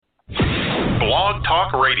Blog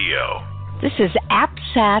Talk Radio. This is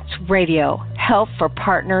APSATS Radio, Help for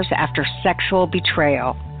Partners After Sexual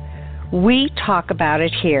Betrayal. We talk about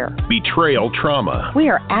it here. Betrayal trauma. We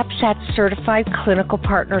are APSATS certified clinical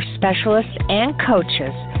partner specialists and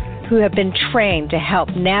coaches who have been trained to help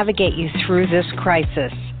navigate you through this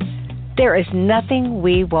crisis. There is nothing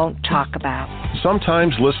we won't talk about.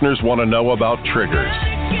 Sometimes listeners want to know about triggers.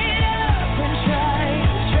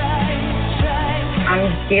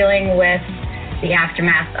 I'm dealing with the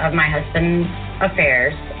aftermath of my husband's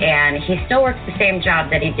affairs, and he still works the same job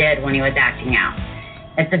that he did when he was acting out.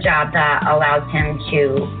 It's a job that allows him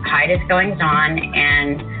to hide his goings-on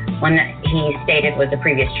and one that he stated was a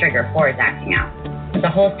previous trigger for his acting out. The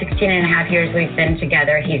whole 16 and a half years we've been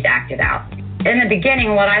together, he's acted out. In the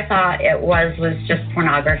beginning, what I thought it was just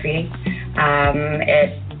pornography.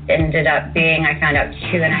 It ended up being, I found out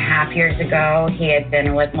 2.5 years ago, he had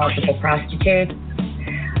been with multiple prostitutes.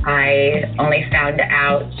 I only found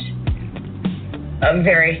out a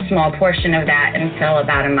very small portion of that until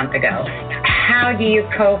about a month ago. How do you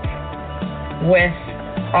cope with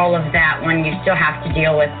all of that when you still have to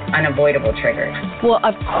deal with unavoidable triggers? Well,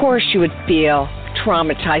 of course you would feel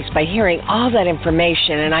traumatized by hearing all that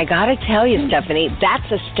information. And I got to tell you, Stephanie,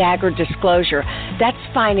 that's a staggered disclosure. That's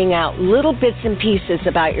finding out little bits and pieces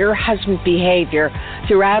about your husband's behavior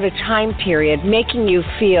throughout a time period, making you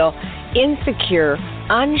feel insecure,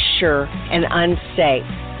 unsure, and unsafe.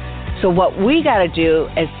 So what we got to do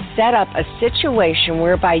is set up a situation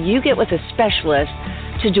whereby you get with a specialist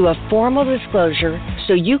to do a formal disclosure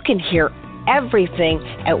so you can hear everything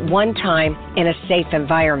at one time in a safe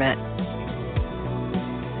environment.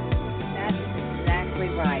 That is exactly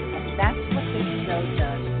right. And that's what this show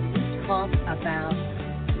does. We talk about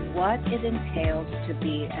what it entails to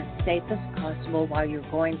be as safe as possible while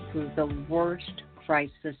you're going through the worst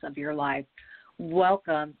crisis of your life.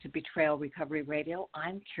 Welcome to Betrayal Recovery Radio.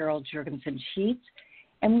 I'm Carol Jurgensen-Sheets,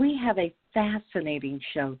 and we have a fascinating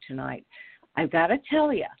show tonight. I've got to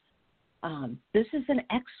tell you, this is an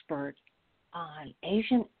expert on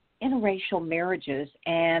Asian-Interracial marriages,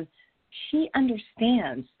 and she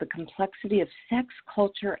understands the complexity of sex,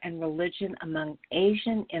 culture, and religion among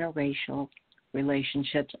Asian-Interracial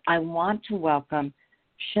relationships. I want to welcome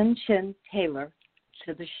Chun-Shin Taylor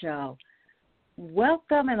to the show.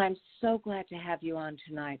 Welcome, and I'm so glad to have you on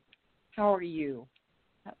tonight. How are you?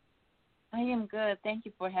 I am good. Thank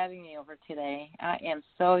you for having me over today. I am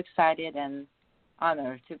so excited and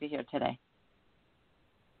honored to be here today.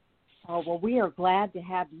 Oh, well, we are glad to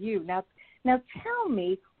have you. Now tell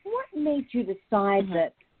me, what made you decide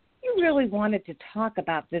that you really wanted to talk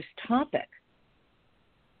about this topic?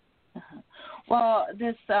 Well,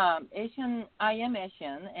 this I am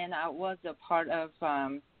Asian, and I was a part of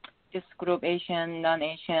this group, Asian,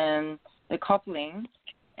 non-Asian, the coupling,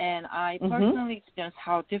 and I personally experienced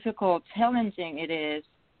how difficult, challenging it is.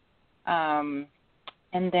 And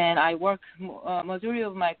then I work, majority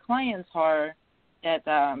of my clients are that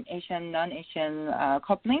Asian, non-Asian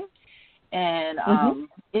coupling, and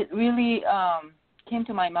it really came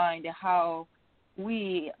to my mind how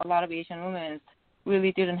a lot of Asian women,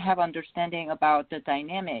 really didn't have understanding about the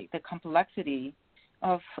dynamic, the complexity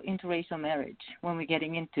of interracial marriage when we're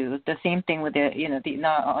getting into the same thing with the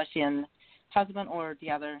non-Asian husband or the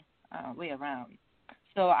other way around.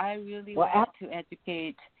 So I really want to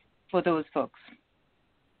educate for those folks.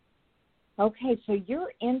 Okay, so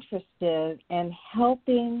you're interested in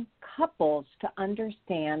helping couples to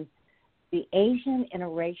understand the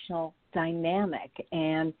Asian-Interracial dynamic,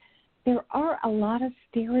 and there are a lot of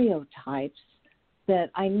stereotypes that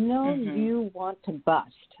I know you want to bust.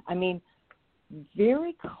 I mean,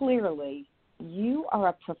 very clearly, you are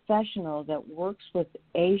a professional that works with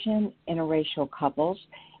Asian-Interracial couples,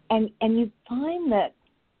 and you find that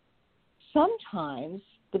sometimes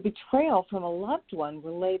the betrayal from a loved one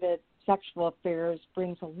related sexual affairs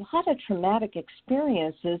brings a lot of traumatic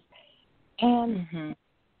experiences, and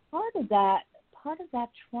part of that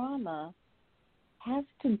trauma has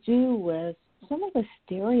to do with some of the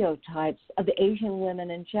stereotypes of Asian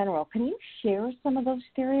women in general. Can you share some of those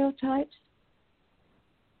stereotypes?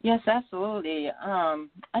 Yes, absolutely.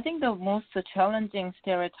 I think the most challenging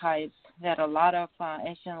stereotypes that a lot of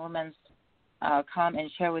Asian women come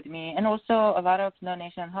and share with me, and also a lot of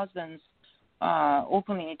non-Asian husbands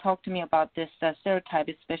openly talk to me about this stereotype,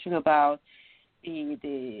 especially about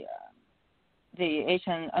the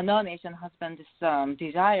non-Asian husband's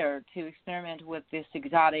desire to experiment with this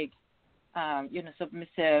exotic,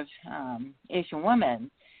 submissive Asian woman.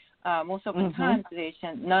 Most of the time, the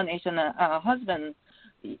non-Asian husband,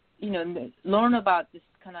 learn about this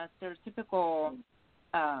kind of stereotypical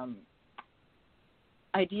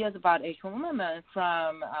ideas about Asian women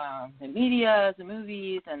from the media, the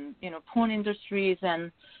movies, and porn industries,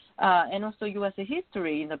 and also U.S.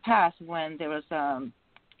 history in the past when there was a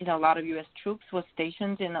lot of U.S. troops were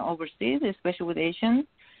stationed in overseas, especially with Asian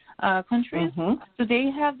countries. So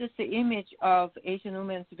they have this image of Asian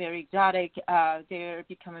women as very exotic. They're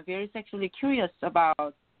becoming very sexually curious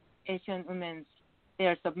about Asian women's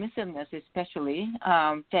their submissiveness, especially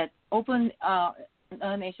that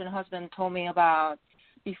an Asian husband told me about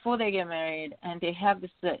before they get married, and they have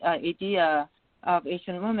this idea of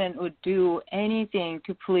Asian women would do anything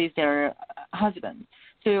to please their husband.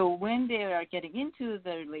 So when they are getting into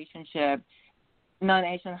the relationship,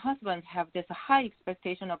 non-Asian husbands have this high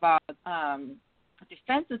expectation about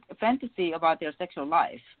fantasy about their sexual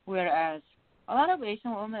life, whereas a lot of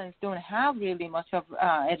Asian women don't have really much of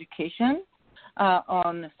education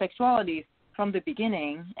on sexuality from the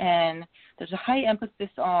beginning, and there's a high emphasis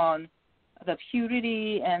on the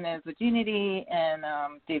purity and the virginity and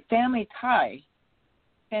the family tie,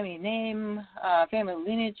 family name, family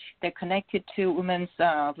lineage that connected to women's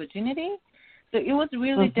virginity. So it was a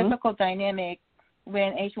really difficult dynamic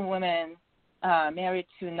when Asian women married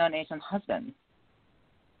to non-Asian husbands.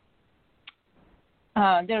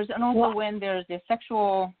 There's and also when there's a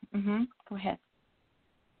sexual. Go ahead.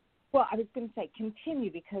 Well, I was going to say continue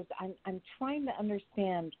because I'm trying to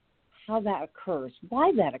understand how that occurs,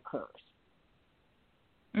 why that occurs.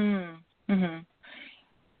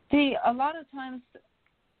 See, a lot of times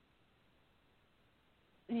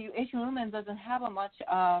the Asian woman doesn't have a much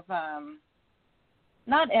of,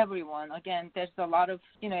 not everyone. Again, there's a lot of,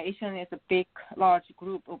 Asian is a big, large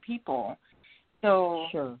group of people. So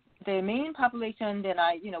the main population that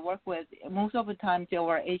I, work with, most of the time they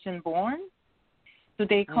were Asian born. So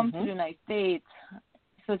they come to the United States.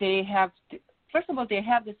 So they have, first of all, they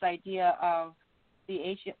have this idea of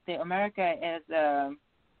the America as a,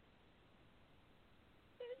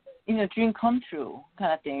 dream come true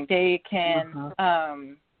kind of thing. They can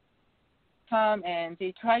come and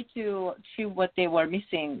they try to achieve what they were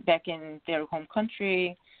missing back in their home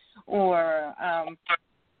country, or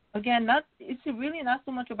again, it's really not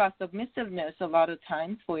so much about submissiveness a lot of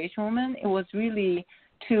times for Asian women. It was really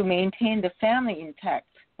to maintain the family intact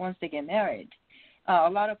once they get married. A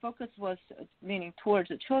lot of focus was leaning towards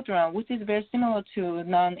the children, which is very similar to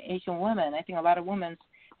non-Asian women. I think a lot of women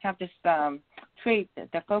have this trait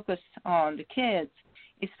that focus on the kids,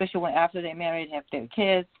 especially when after they married have their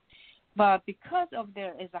kids. But because of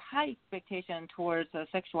there is a high expectation towards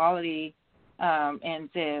sexuality and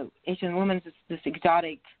the Asian women's this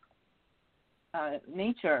exotic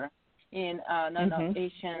nature in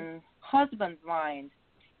non-Asian husband's mind,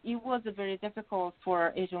 it was very difficult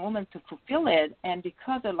for Asian women to fulfill it. And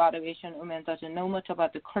because a lot of Asian women doesn't know much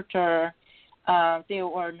about the culture, they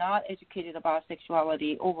were not educated about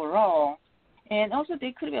sexuality overall. And also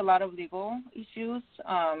there could be a lot of legal issues.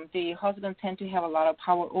 The husband tend to have a lot of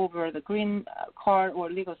power over the green card or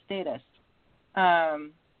legal status.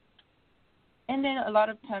 And then a lot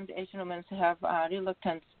of times Asian women have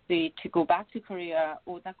reluctance to go back to Korea,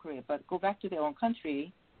 or not Korea, but go back to their own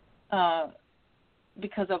country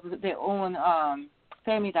because of their own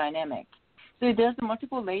family dynamic. So there's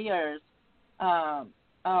multiple layers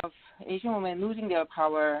of Asian women losing their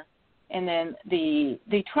power, and then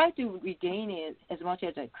they try to regain it as much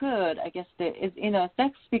as they could. I guess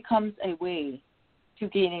sex becomes a way to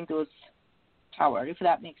gaining those power, if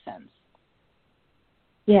that makes sense.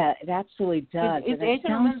 Yeah, it absolutely does. It's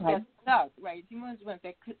Asian women get stuck, right? Asian women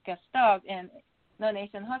get stuck, and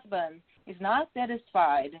non-Asian husband is not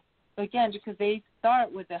satisfied, again, because they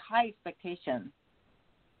start with a high expectation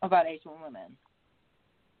about Asian women.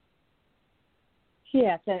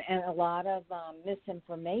 Yes, and a lot of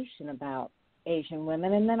misinformation about Asian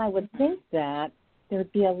women. And then I would think that there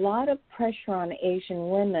would be a lot of pressure on Asian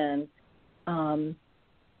women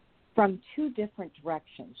from two different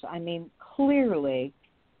directions. I mean, clearly,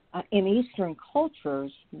 in Eastern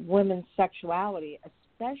cultures, women's sexuality,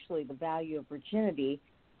 especially the value of virginity,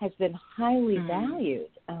 has been highly valued,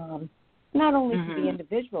 not only to the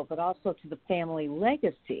individual, but also to the family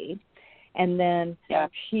legacy. And then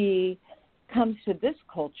she comes to this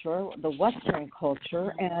culture, the Western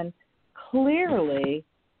culture, and clearly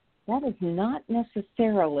that is not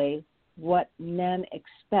necessarily what men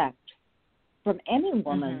expect from any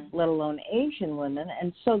woman, let alone Asian women.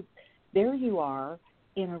 And so there you are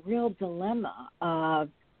in a real dilemma of,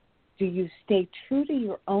 do you stay true to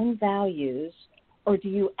your own values, or do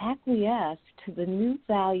you acquiesce to the new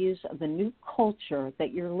values of the new culture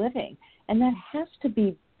that you're living? And that has to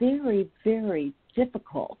be very, very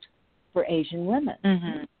difficult for Asian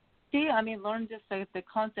women. they, learn just like the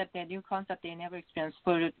concept, the new concept they never experienced.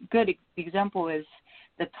 For a good example is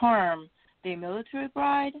the term, the military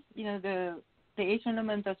bride. The Asian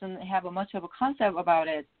woman doesn't have much of a concept about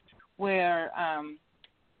it, where,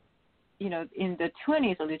 in the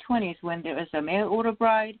early 20s, when there is a mail order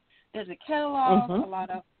bride, there's a catalog. A lot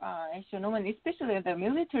of Asian women, especially in the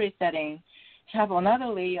military setting, have another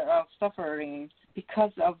layer of suffering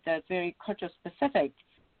because of the very culture-specific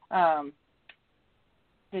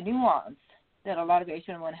the nuance that a lot of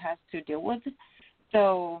Asian women has to deal with.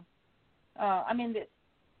 So,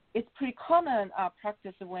 it's pretty common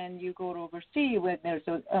practice when you go to overseas, when there's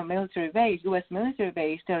a military base, U.S. military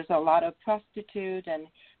base, there's a lot of prostitute, and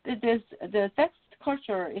the sex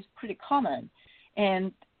culture is pretty common.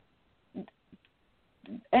 And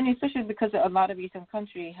especially because a lot of Eastern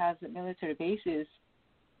country has military bases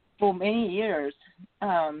for many years,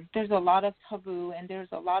 there's a lot of taboo and there's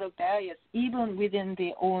a lot of barriers even within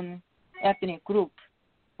their own ethnic group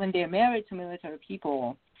when they're married to military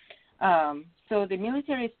people. So the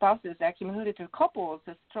military spouses, actually military couples,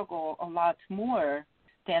 struggle a lot more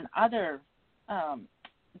than other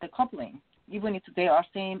the coupling, even if they are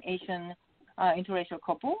same Asian interracial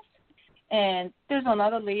couples. And there's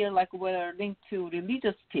another layer like where linked to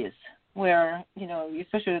religious piece, where,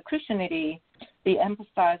 especially Christianity, they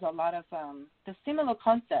emphasize a lot of the similar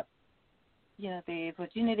concept, the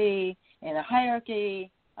virginity and the hierarchy.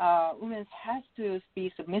 Women has to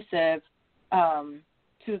be submissive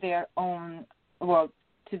to their own,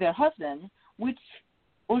 to their husband, which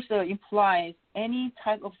also implies any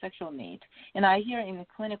type of sexual need. And I hear in the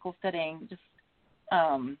clinical setting just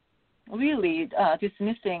really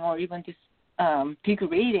dismissing or even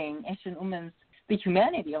degrading Asian women's the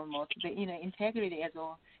humanity almost, the integrity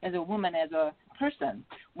as a woman, as a person,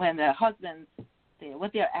 when the husbands,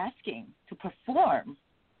 what they're asking to perform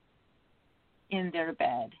in their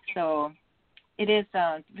bed. So it is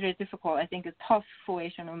very difficult. I think it's tough for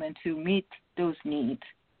Asian women to meet those needs.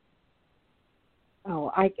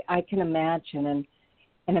 Oh, I can imagine.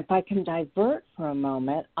 And if I can divert for a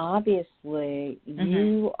moment, obviously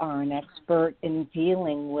you are an expert in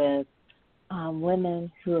dealing with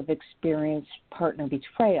women who have experienced partner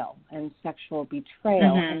betrayal and sexual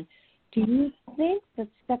betrayal. And do you think that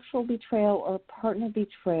sexual betrayal or partner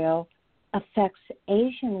betrayal affects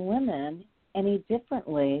Asian women any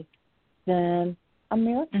differently than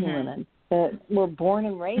American women that were born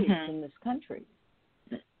and raised in this country?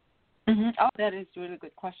 Oh, that is a really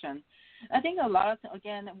good question. I think a lot of,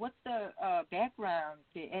 again, what's the background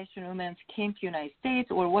the Asian women came to the United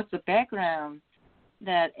States, or what's the background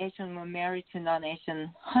that Asian women married to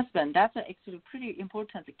non-Asian husband? That's actually pretty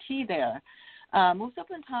important key there. Most of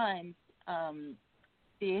the time,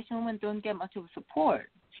 the Asian women don't get much of support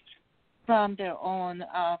from their own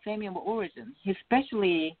family of origin,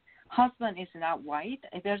 especially husband is not white.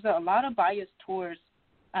 There's a lot of bias towards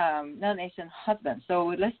non-Asian husbands.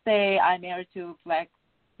 So let's say I'm married to black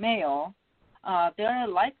male,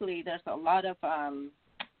 there's a lot of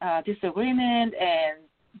disagreement,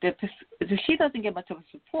 and she doesn't get much of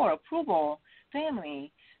support, approval,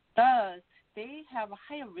 family. Thus, they have a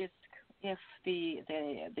higher risk if the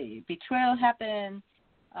betrayal happened,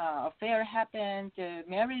 affair happened,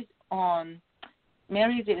 marriage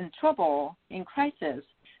in trouble, in crisis.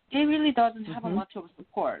 They really doesn't have much of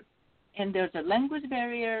support. And there's a language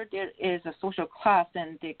barrier, there is a social class,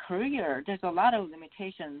 and the career. There's a lot of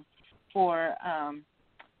limitations for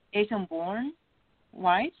Asian-born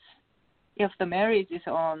wives if the marriage is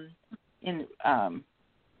in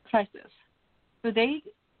crisis. So they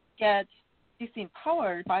get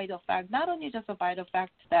disempowered by the fact, not only just by the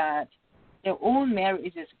fact that their own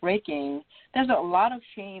marriage is breaking, there's a lot of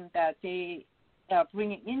shame that they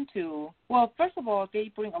bring into. Well, first of all,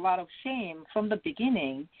 they bring a lot of shame from the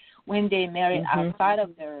beginning when they marry outside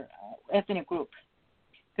of their ethnic group.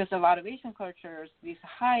 Because a lot of Asian cultures, this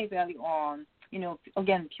high value on,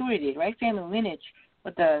 again, purity, right? Family lineage,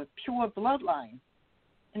 but the pure bloodline.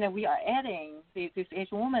 And then we are adding, this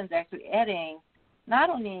Asian woman is actually adding not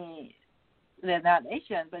only they're not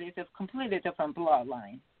Asian, but it's a completely different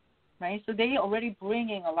bloodline, right? So they already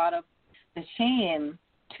bringing a lot of the shame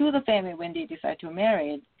to the family when they decide to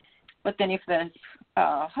marry. But then if the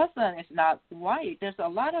husband is not white, there's a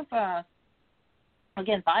lot of,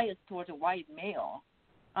 again, bias towards a white male.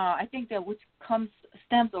 I think that which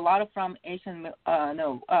stems a lot from Asian,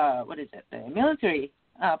 the military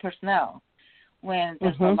personnel, when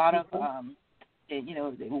there's a lot of, the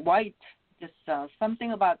white, just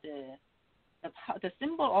something about the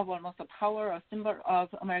symbol of almost a power or symbol of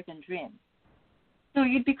American dream. So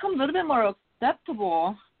you become a little bit more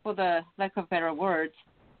acceptable, for the lack of better words,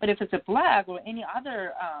 But if it's a black or any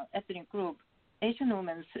other ethnic group, Asian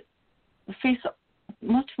women face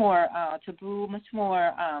much more taboo, much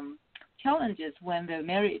more challenges when the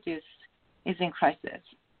marriage is in crisis.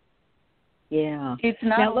 Yeah. It's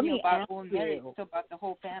not now, only about own marriage, it's about the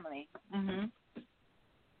whole family. Mm-hmm.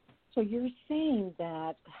 So you're saying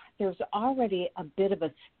that there's already a bit of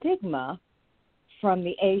a stigma from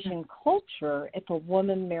the Asian culture if a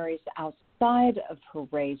woman marries outside of her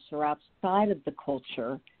race or outside of the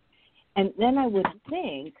culture. And then I would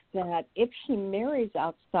think that if she marries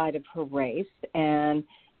outside of her race and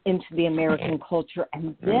into the American culture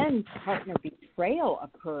and then partner betrayal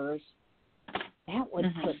occurs, that would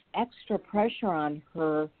put extra pressure on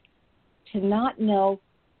her to not know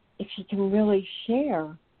if she can really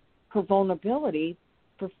share her vulnerability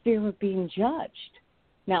for fear of being judged.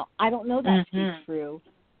 Now, I don't know that to be true,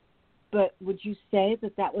 but would you say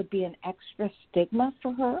that would be an extra stigma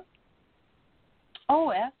for her?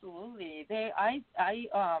 Oh, absolutely. I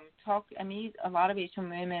meet a lot of Asian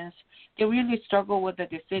women. They really struggle with the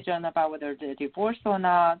decision about whether to divorce or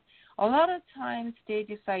not. A lot of times they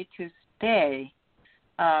decide to stay.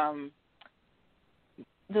 The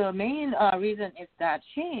main reason is that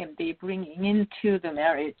shame they bring into the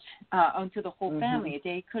marriage, onto the whole family.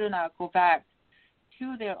 They could not go back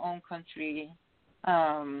to their own country.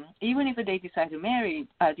 Even if they decide to marry,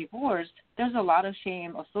 divorce, there's a lot of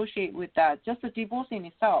shame associated with that, just the divorce in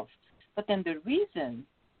itself. But then the reason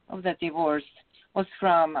of the divorce was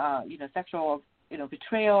from, sexual,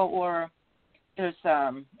 betrayal, or there's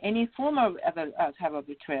any form of type of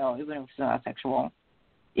betrayal, even if it's not sexual.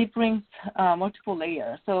 It brings multiple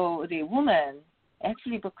layers. So the woman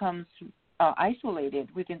actually becomes isolated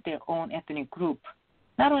within their own ethnic group,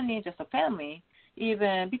 not only just a family,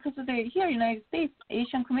 even because here in the United States,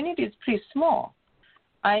 Asian community is pretty small.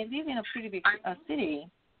 I live in a pretty big city,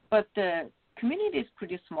 but the community is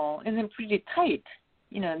pretty small and then pretty tight,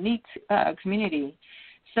 neat community.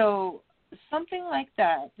 So something like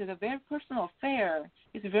that, the very personal affair,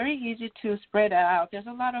 is very easy to spread out. There's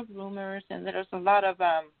a lot of rumors and there's a lot of,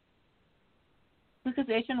 because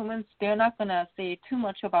Asian women, they're not going to say too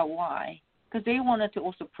much about why, because they wanted to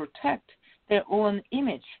also protect their own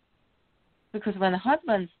image. Because when the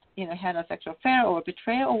husbands, had a sexual affair or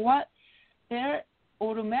betrayal or what, they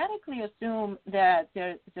automatically assume that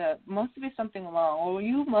there must be something wrong or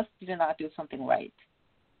you did not do something right.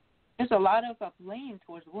 There's a lot of blame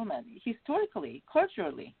towards women, historically,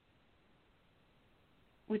 culturally,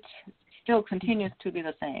 which still continues to be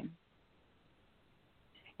the same.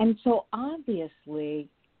 And so obviously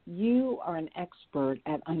you are an expert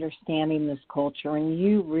at understanding this culture, and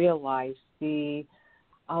you realize the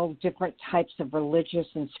different types of religious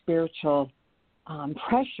and spiritual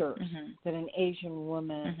pressures that an Asian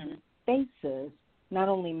woman faces, not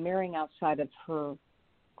only marrying outside of her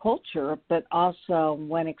culture, but also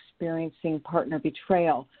when experiencing partner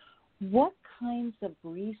betrayal. What kinds of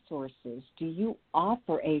resources do you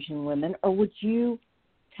offer Asian women, or would you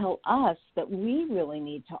tell us that we really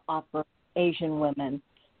need to offer Asian women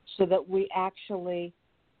so that we actually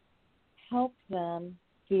help them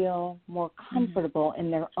feel more comfortable in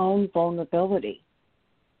their own vulnerability?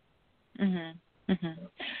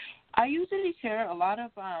 I usually share a lot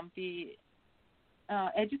of the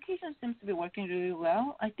education seems to be working really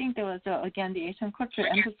well. I think there was, again, the Asian culture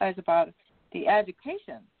emphasized about the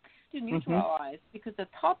education to neutralize, because the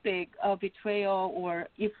topic of betrayal, or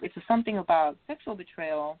if it's something about sexual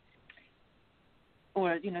betrayal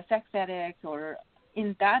or, sex addicts or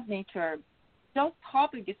in that nature, that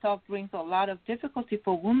topic itself brings a lot of difficulty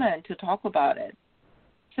for women to talk about it.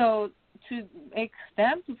 So to make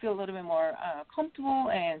them to feel a little bit more comfortable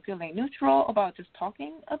and feeling neutral about just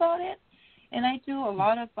talking about it, and I do a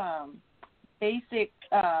lot of basic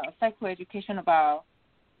psychoeducation about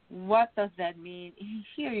what does that mean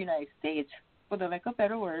here in the United States, for the lack of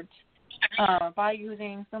better words, by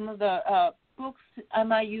using some of the books. I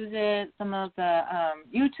might use it, some of the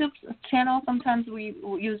YouTube channel. Sometimes we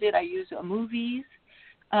use it. I use movies.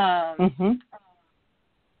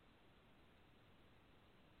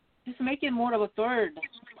 Just make it more of a third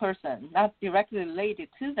person, not directly related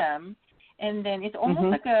to them. And then it's almost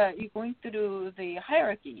like you're going through the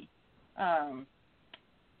hierarchy.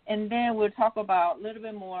 And then we'll talk about a little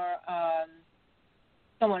bit more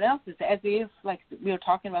someone else's, as if like we were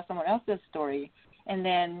talking about someone else's story. And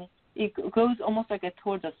then it goes almost like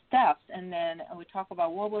towards the steps. And then we talk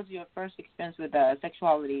about what was your first experience with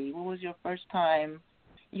sexuality? What was your first time,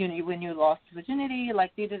 when you lost virginity?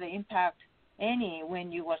 Like, did it impact any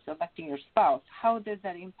when you were selecting your spouse? How does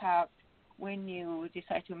that impact when you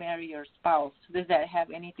decide to marry your spouse? Does that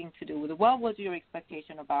have anything to do with what was your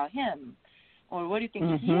expectation about him? Or what do you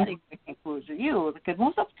think he had expected towards you? Because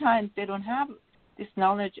most of the times they don't have this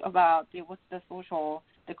knowledge about what's the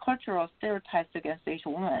cultural stereotypes against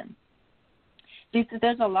Asian women.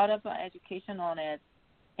 There's a lot of education on it,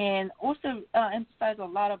 and also emphasize a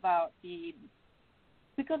lot about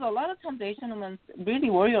because a lot of times Asian women really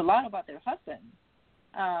worry a lot about their husband,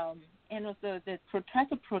 and also they try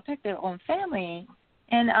to protect their own family.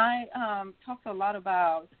 And I talked a lot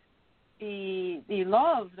about the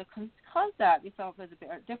love, the concept itself is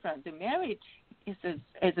very different. The marriage is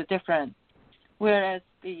a different, whereas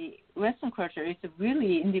the Western culture is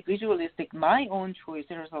really individualistic, my own choice.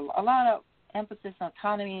 There's a lot of emphasis on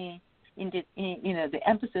autonomy, the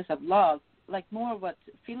emphasis of love, like more of what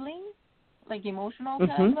feeling, like emotional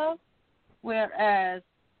kind of love, whereas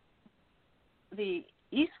the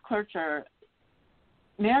East culture,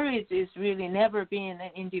 marriage is really never been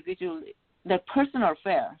an individual, the personal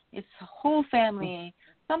affair. It's a whole family.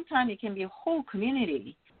 Sometimes it can be a whole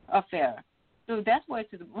community affair. So that's why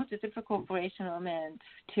it's much difficult for Asian women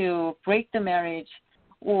to break the marriage,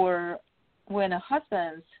 or when a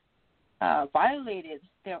husband violated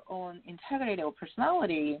their own integrity or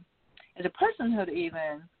personality, as a personhood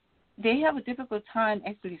even, they have a difficult time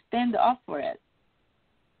actually stand up for it.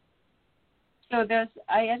 So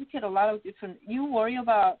I educate a lot of different, you worry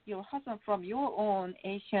about your husband from your own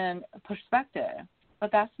Asian perspective, but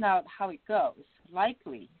that's not how it goes.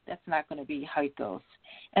 Likely, that's not going to be how it goes.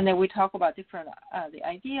 And then we talk about different the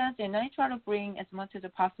ideas, and I try to bring as much as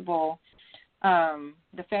possible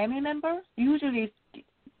the family member. Usually,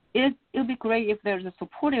 it'll be great if there's a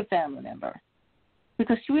supportive family member,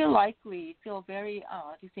 because she will likely feel very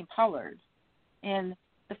disempowered. And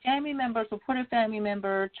the family member, supportive family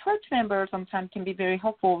member, church member sometimes can be very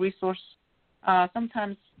helpful resource.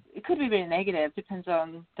 Sometimes it could be very negative, depends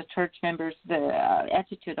on the church member's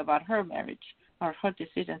attitude about her marriage or her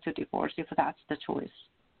decision to divorce, if that's the choice.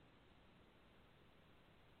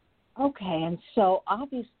 Okay, and so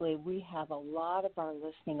obviously we have a lot of our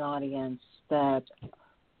listening audience that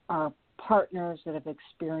are partners that have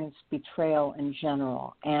experienced betrayal in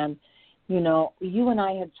general. And, you and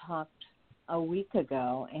I had talked a week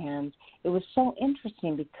ago, and it was so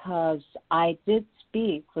interesting because I did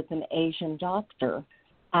speak with an Asian doctor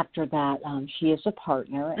after that. She is a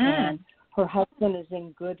partner, and her husband is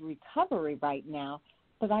in good recovery right now.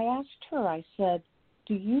 But I asked her, I said,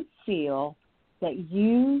 do you feel that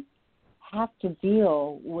you have to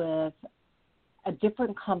deal with a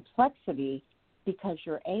different complexity because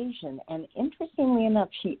you're Asian? And interestingly enough,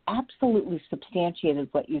 she absolutely substantiated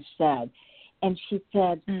what you said. And she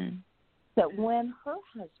said that when her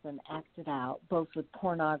husband acted out, both with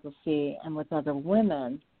pornography and with other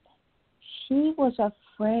women, she was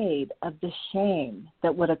afraid of the shame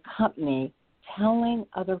that would accompany telling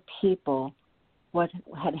other people what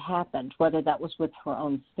had happened, whether that was with her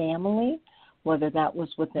own family, whether that was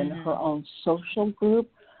within her own social group,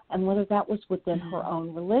 and whether that was within her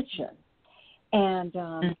own religion. And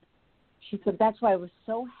she said, that's why I was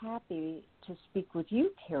so happy to speak with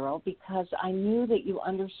you, Carol, because I knew that you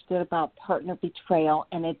understood about partner betrayal,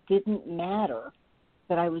 and it didn't matter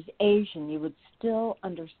that I was Asian. You would still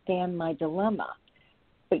understand my dilemma.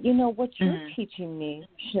 But what you're teaching me,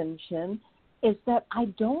 Chun-Shin, is that I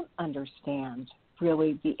don't understand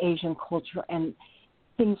really the Asian culture and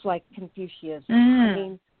things like Confucius. I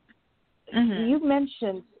mean, you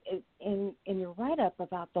mentioned in your write-up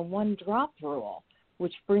about the one-drop rule,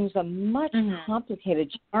 which brings a much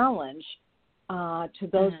complicated challenge to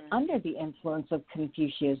those under the influence of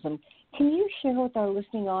Confucianism. Can you share with our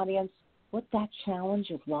listening audience what that challenge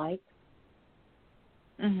is like?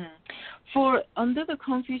 For under the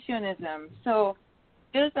Confucianism, so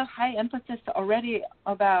there's a high emphasis already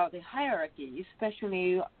about the hierarchy,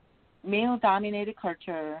 especially male-dominated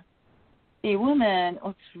culture. The woman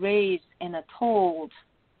was raised and told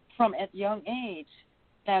from a young age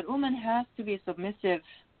that women have to be submissive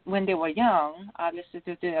when they were young, obviously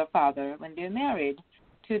to their father, when they're married,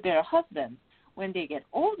 to their husband. When they get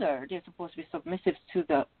older, they're supposed to be submissive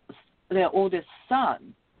to their oldest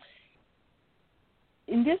son.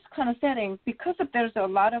 In this kind of setting, because there's a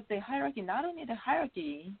lot of the hierarchy, not only the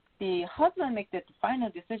hierarchy, the husband makes the final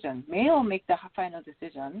decision, male make the final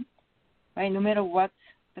decision, right? No matter what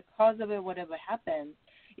the cause of it, whatever happens,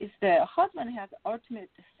 is the husband has the ultimate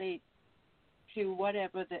say to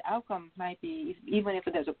whatever the outcome might be, even if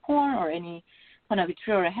there's a porn or any kind of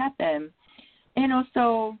betrayal happen. And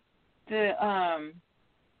also the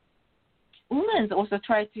women also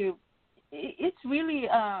try to, it's really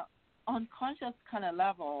unconscious kind of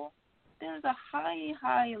level. There's a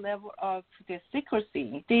high level of the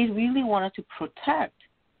secrecy. They really wanted to protect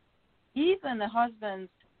even the husband's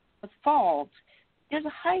fault, there's a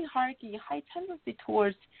high hierarchy, high tendency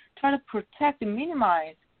towards trying to protect and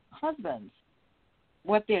minimize husbands,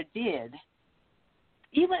 what they did.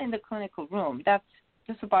 Even in the clinical room, that's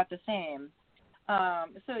just about the same.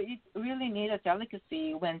 So it really needs a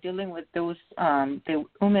delicacy when dealing with those the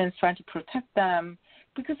women trying to protect them,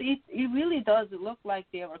 because it really does look like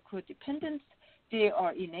they are codependents, they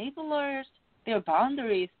are enablers, their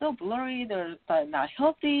boundaries so blurry, they're not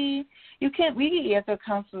healthy. We as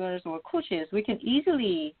counselors or coaches, we can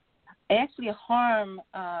easily actually harm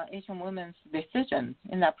Asian women's decision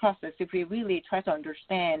in that process if we really try to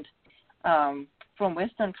understand from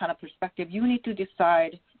Western kind of perspective. You need to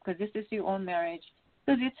decide, because this is your own marriage,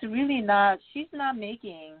 because it's really not, she's not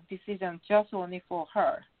making decisions just only for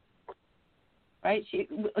her, right?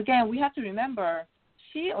 Again, we have to remember,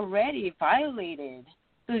 she already violated,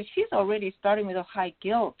 so she's already starting with a high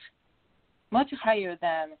guilt, much higher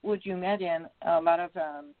than would you imagine a lot of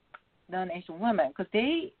non-Asian women, because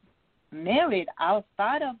they married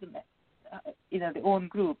outside of their own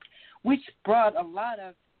group, which brought a lot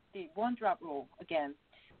of the one-drop rule again.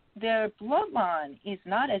 Their bloodline is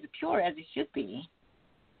not as pure as it should be.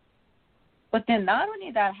 But then not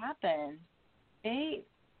only that happened,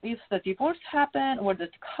 if the divorce happened or the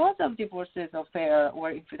cause of divorce is affair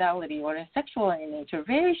or infidelity or sexual in nature,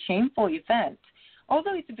 very shameful event.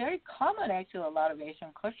 Although it's very common actually in a lot of Asian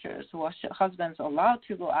cultures where husbands are allowed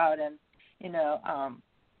to go out and,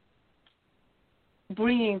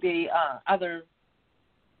 bringing the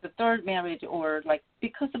third marriage or like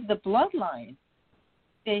because of the bloodline.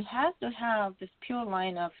 They have to have this pure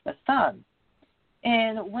line of the son.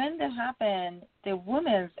 And when that happened, the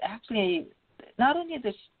woman's actually, not only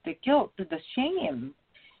the guilt, the shame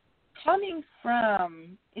coming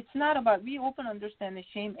from, it's not about, we often understand the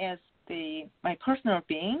shame as my personal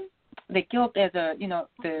being, the guilt as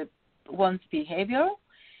the one's behavior.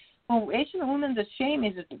 For Asian women, the shame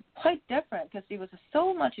is quite different because it was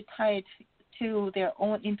so much tied to their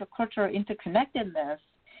own intercultural interconnectedness,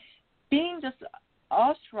 being just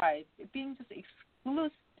ostracized, being just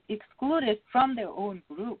excluded from their own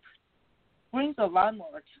group brings a lot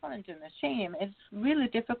more challenge and shame. It's really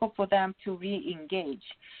difficult for them to re-engage.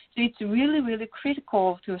 So it's really, really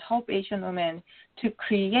critical to help Asian women to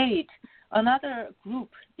create another group.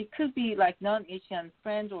 It could be like non-Asian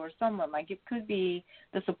friends or someone, like it could be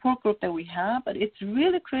the support group that we have, but it's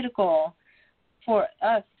really critical for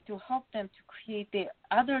us to help them to create the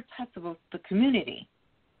other types of the community.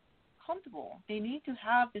 Comfortable. They need to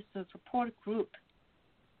have this support group.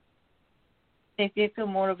 They feel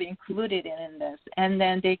more of included in this, and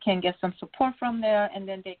then they can get some support from there, and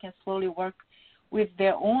then they can slowly work with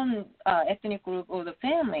their own ethnic group or the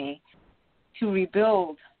family to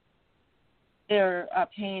rebuild their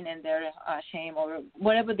pain and their shame or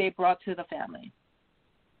whatever they brought to the family.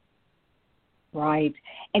 Right.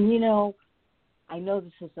 And, I know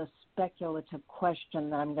this is a speculative question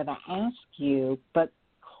that I'm going to ask you, but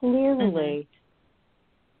clearly,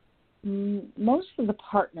 most of the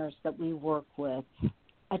partners that we work with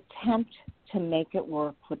attempt to make it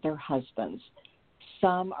work with their husbands.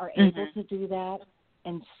 Some are able to do that,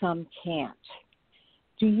 and some can't.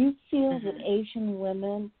 Do you feel that Asian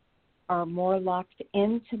women are more locked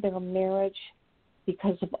into their marriage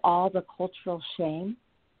because of all the cultural shame?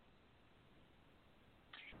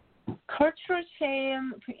 Cultural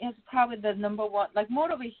shame is probably the number one, like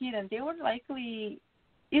more of a hidden. They were likely,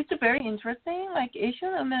 it's very interesting, like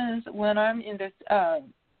Asian women, when I'm in this,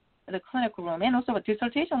 the clinical room, and also my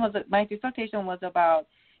dissertation was about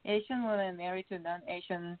Asian women married to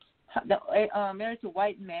non-Asian, married to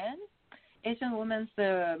white men, Asian women's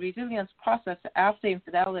resilience process after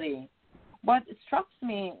infidelity. What struck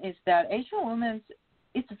me is that Asian women,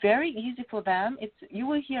 it's very easy for them. You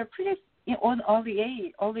will hear pretty on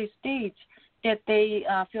early stage that they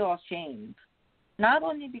feel ashamed, not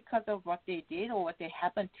only because of what they did or what they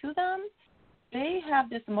happened to them. They have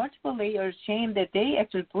this multiple layer shame that they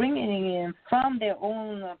actually bring in from their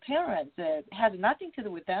own parents that has nothing to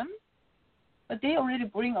do with them, but they already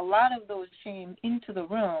bring a lot of those shame into the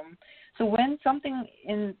room. So when something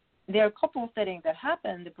in their couple setting that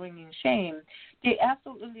happened, bringing shame, they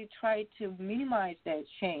absolutely try to minimize that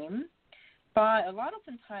shame. But a lot of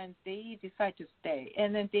the times they decide to stay,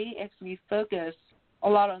 and then they actually focus a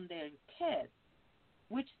lot on their kids,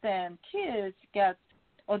 which then kids get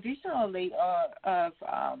additional layer of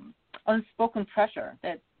unspoken pressure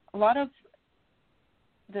that a lot of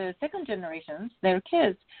the second generations, their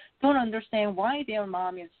kids, don't understand why their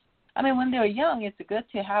mom is. I mean, when they're young, it's good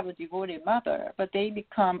to have a devoted mother, but they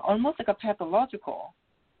become almost like a pathological.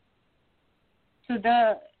 So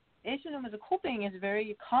Asian women's coping is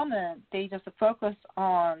very common. They just focus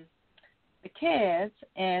on the kids,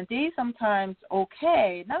 and they sometimes not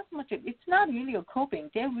so much. It's not really a coping.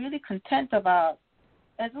 They're really content about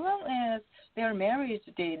as long as their marriage,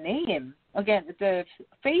 they name again the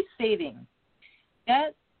face saving.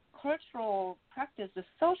 That cultural practice is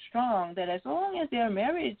so strong that as long as their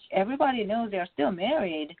marriage, everybody knows they're still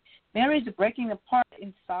married. Marriage breaking apart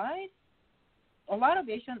inside. A lot of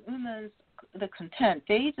Asian women, the content,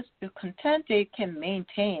 they're content they can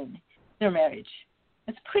maintain their marriage.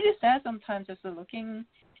 It's pretty sad sometimes just looking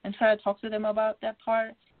and try to talk to them about that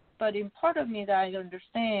part. But in part of me that I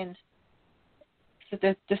understand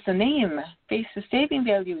that just the name, face saving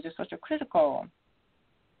value is such a critical.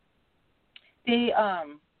 They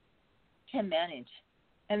can manage.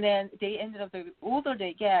 And then they ended up, the older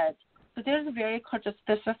they get, so there's a very culture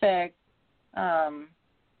specific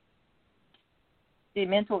the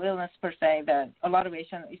mental illness per se that a lot of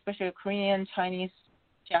Asian, especially Korean, Chinese,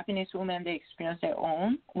 Japanese women, they experience their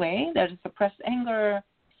own way. There's suppressed anger.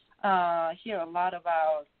 Hear a lot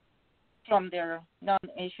about from their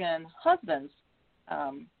non-Asian husbands,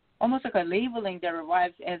 almost like a labeling their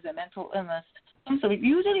wives as a mental illness. So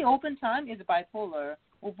usually open time is bipolar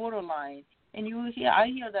or borderline, and I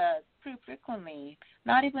hear that pretty frequently.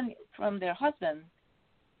 Not even from their husbands.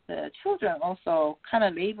 The children also kind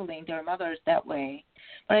of labeling their mothers that way.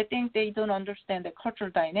 But I think they don't understand the cultural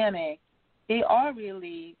dynamic. They are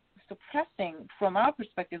really suppressing, from our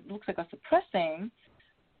perspective, it looks like a suppressing,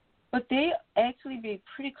 but they actually be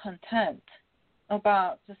pretty content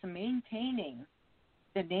about just maintaining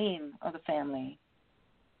the name of the family.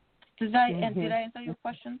 Did I answer your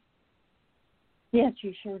question? Yes,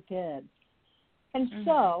 you sure did. And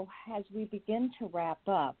so, as we begin to wrap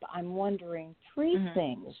up, I'm wondering three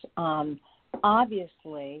things.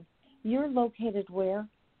 Obviously, you're located where?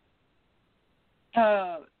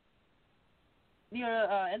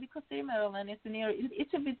 Near Ellicott City, Maryland.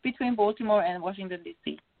 It's a bit between Baltimore and Washington,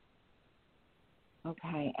 D.C.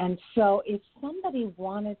 Okay. And so if somebody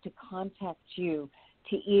wanted to contact you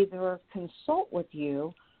to either consult with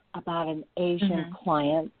you about an Asian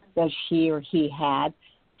client that she or he had,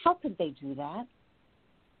 how could they do that?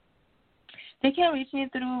 They can reach me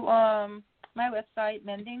through my website,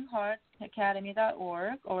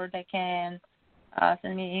 mendingheartsacademy.org, or they can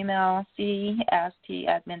send me an email,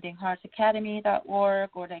 cst@mendingheartsacademy.org,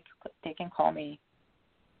 or they can call me.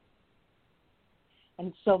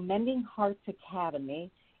 And so Mending Hearts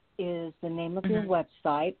Academy is the name of your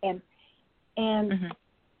website. And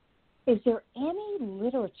is there any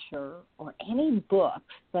literature or any book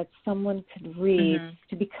that someone could read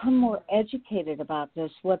to become more educated about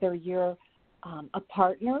this, whether you're a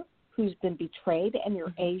partner who's been betrayed and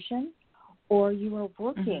you're Asian, or you are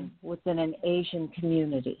working within an Asian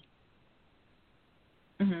community?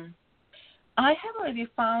 I have already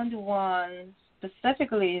found one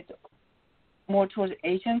specifically more towards the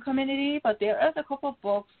Asian community, but there is a couple of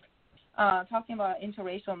books talking about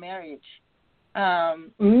interracial marriage. I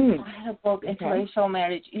had a book, Interracial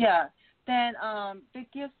Marriage. Yeah. Then it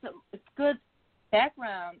gives a good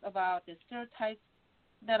background about the stereotypes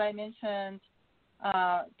that I mentioned.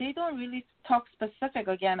 They don't really talk specific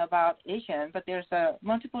again about Asian, but there's a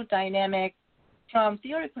multiple dynamic from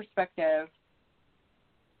theory perspective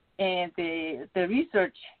and the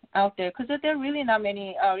research out there, because there are really not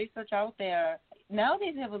many research out there.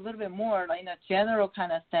 Nowadays they have a little bit more like in a general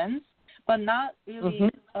kind of sense, but not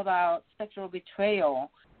really about sexual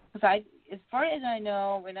betrayal. Because as far as I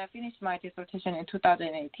know, when I finished my dissertation in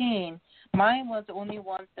 2018, mine was the only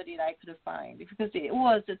one study that I could find, because it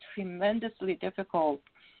was tremendously difficult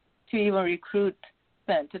to even recruit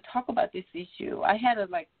them to talk about this issue. I had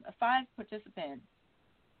 5 participants,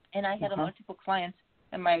 and I had multiple clients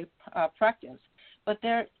in my practice. But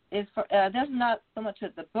there's not so much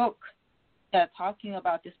of the book that's talking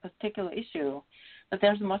about this particular issue, but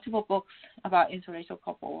there's multiple books about interracial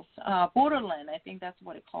couples. Borderland, I think that's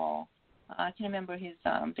what it's called. I can't remember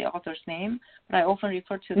the author's name, but I often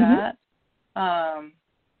refer to that.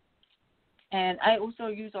 And I also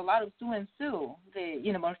use a lot of Sue and Sue, the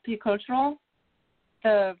multicultural,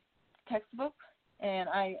 the textbook, and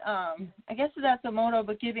I guess that's a mode of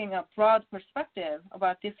giving a broad perspective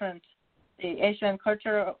about the Asian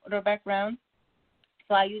culture or background.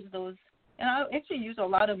 So I use those, and I actually use a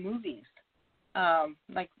lot of movies,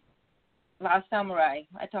 like Last Samurai.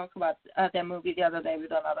 I talked about that movie the other day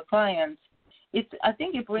with another client. I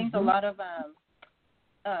think it brings a lot of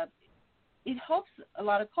it helps a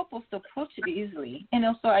lot of couples to approach it easily. And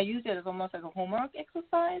also I use it as almost like a homework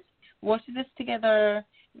exercise. Watch this together,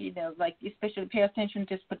 especially pay attention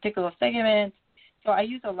to this particular segment. So I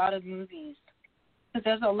use a lot of movies Because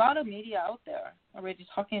there's a lot of media out there already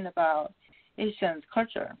talking about Asian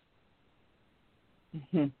culture.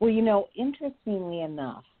 Mm-hmm. Well, interestingly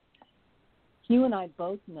enough, you and I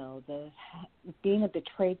both know that being a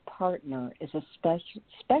betrayed partner is a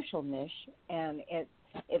special niche, and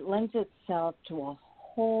it lends itself to a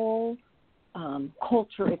whole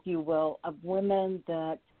culture, if you will, of women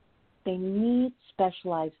that they need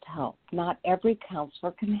specialized help. Not every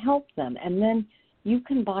counselor can help them. And then you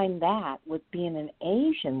combine that with being an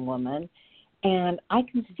Asian woman, and I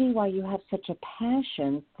can see why you have such a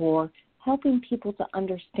passion for helping people to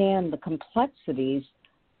understand the complexities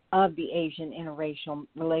of the Asian-Interracial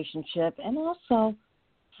relationship and also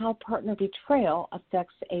how partner betrayal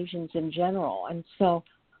affects Asians in general. And so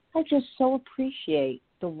I just so appreciate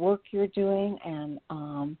the work you're doing and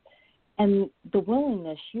the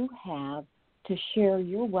willingness you have to share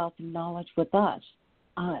your wealth of knowledge with us.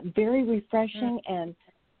 Very refreshing, and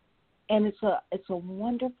it's a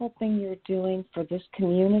wonderful thing you're doing for this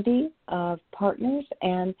community of partners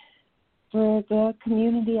and for the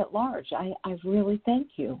community at large. I really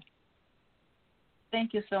thank you.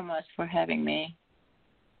 Thank you so much for having me.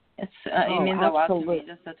 It means a lot to me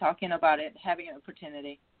just talking about it, having an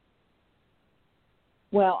opportunity.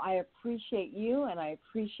 Well, I appreciate you, and I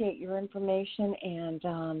appreciate your information,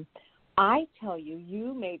 and I tell you,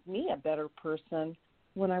 you made me a better person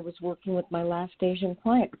when I was working with my last Asian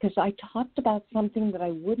client, because I talked about something that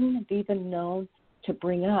I wouldn't have even known to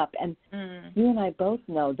bring up. And you and I both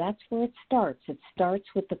know that's where it starts. It starts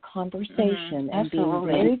with the conversation and being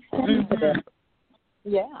very sensitive.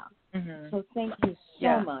 Yeah. So thank you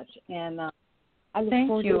so much. And I look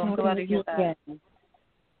forward to talking with you again.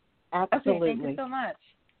 Absolutely. Okay, thank you so much.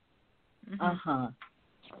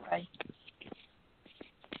 Bye.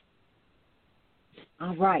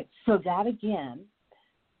 All right. So that again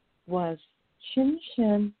was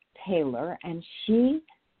Chun-Shin Taylor, and she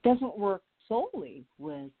doesn't work solely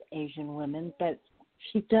with Asian women, but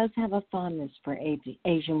she does have a fondness for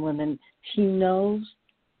Asian women. She knows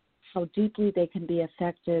how deeply they can be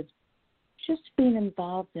affected just being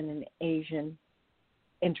involved in an Asian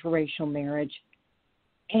interracial marriage,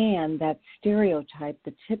 and that stereotype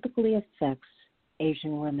that typically affects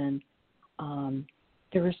Asian women.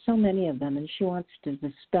 There are so many of them, and she wants to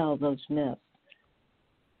dispel those myths.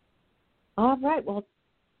 All right, well,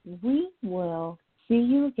 we will see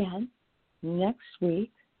you again next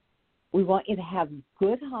week. We want you to have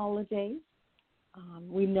good holidays.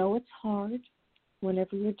 We know it's hard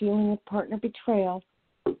whenever you're dealing with partner betrayal.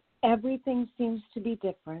 Everything seems to be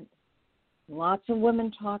different. Lots of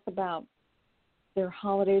women talk about their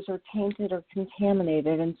holidays are tainted or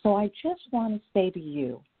contaminated, and so I just want to say to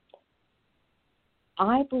you,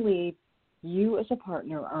 I believe you as a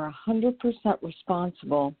partner are 100%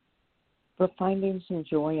 responsible for finding some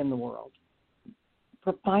joy in the world,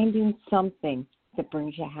 for finding something that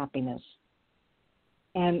brings you happiness.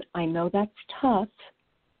 And I know that's tough.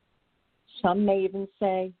 Some may even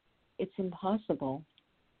say it's impossible.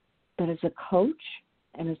 But as a coach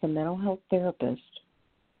and as a mental health therapist,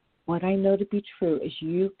 what I know to be true is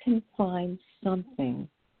you can find something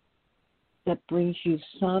that brings you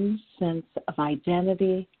some sense of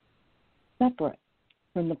identity separate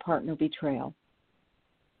from the partner betrayal.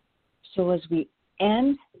 So as we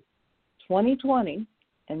end 2020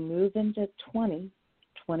 and move into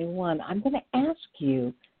 2021, I'm going to ask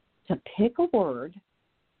you to pick a word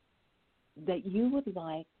that you would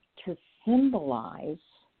like to symbolize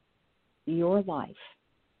your life.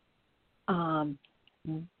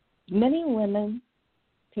 Many women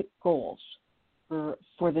pick goals for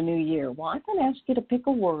the new year. Well, I'm going to ask you to pick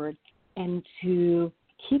a word and to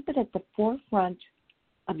keep it at the forefront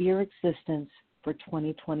of your existence for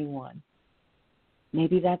 2021.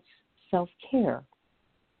 Maybe that's self-care.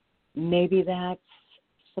 Maybe that's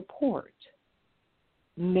support.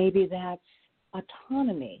 Maybe that's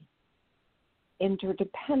autonomy,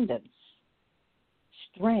 interdependence,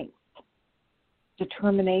 strength,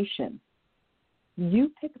 determination.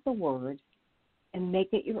 You pick the word and make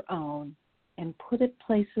it your own and put it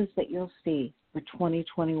places that you'll see for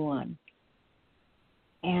 2021.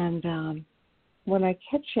 And when I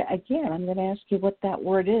catch you again, I'm going to ask you what that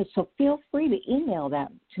word is. So feel free to email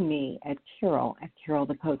that to me at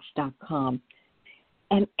carol@carolthecoach.com.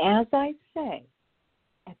 And as I say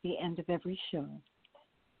at the end of every show,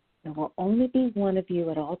 there will only be one of you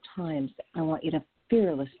at all times. I want you to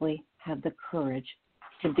fearlessly have the courage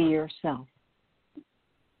to be yourself.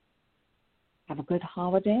 Have a good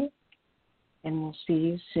holiday, and we'll see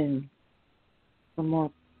you soon for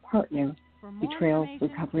more Partner For more Betrayal information,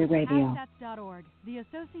 Recovery Radio. Assets.org, the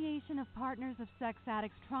Association of Partners of Sex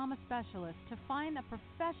Addicts Trauma Specialists, to find a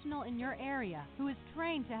professional in your area who is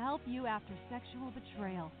trained to help you after sexual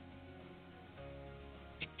betrayal.